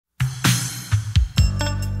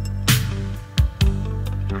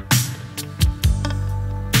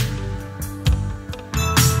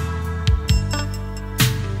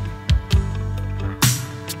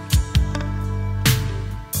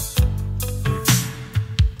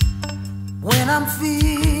I'm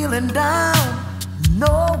feeling down,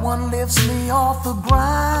 no one lifts me off the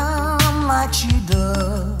ground like she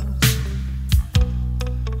does.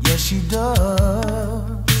 Yes, she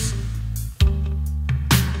does.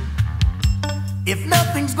 If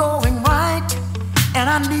nothing's going right and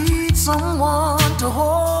I need someone to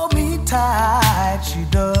hold me tight, she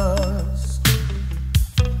does.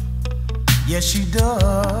 Yes, she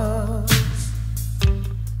does.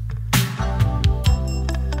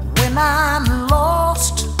 When I'm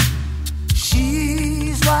lost,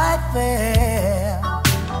 she's right there.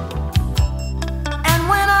 And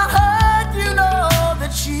when I hurt, you know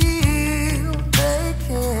that she'll take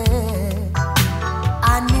care.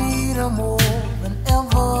 I need her more than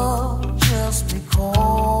ever, just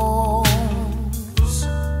because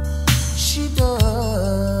she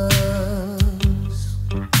does.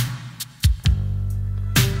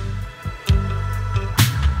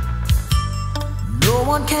 No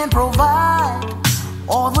one can provide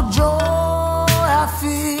all the joy I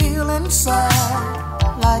feel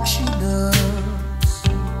inside like she does.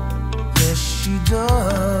 Yes, she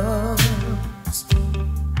does.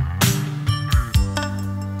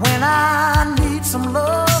 When I need some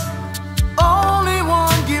love, only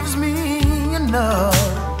one gives me enough.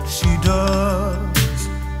 She does.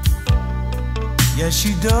 Yes,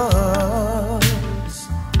 she does.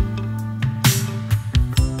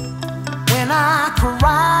 When I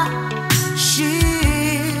cry,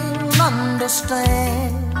 she'll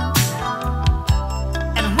understand.